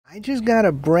I just got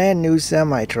a brand new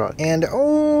semi-truck, and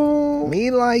oh, me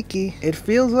likey. It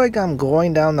feels like I'm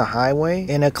going down the highway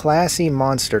in a classy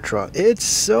monster truck. It's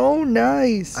so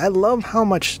nice. I love how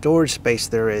much storage space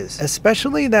there is,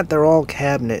 especially that they're all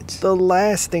cabinets. The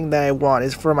last thing that I want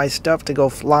is for my stuff to go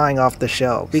flying off the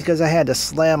shelves because I had to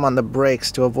slam on the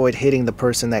brakes to avoid hitting the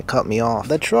person that cut me off.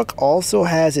 The truck also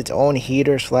has its own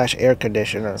heater / air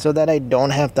conditioner so that I don't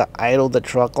have to idle the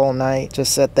truck all night to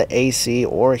set the AC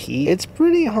or heat. It's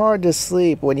pretty hard to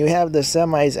sleep when you have the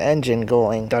semi's engine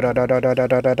going all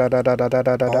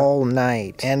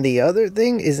night. And the other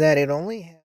thing is that it only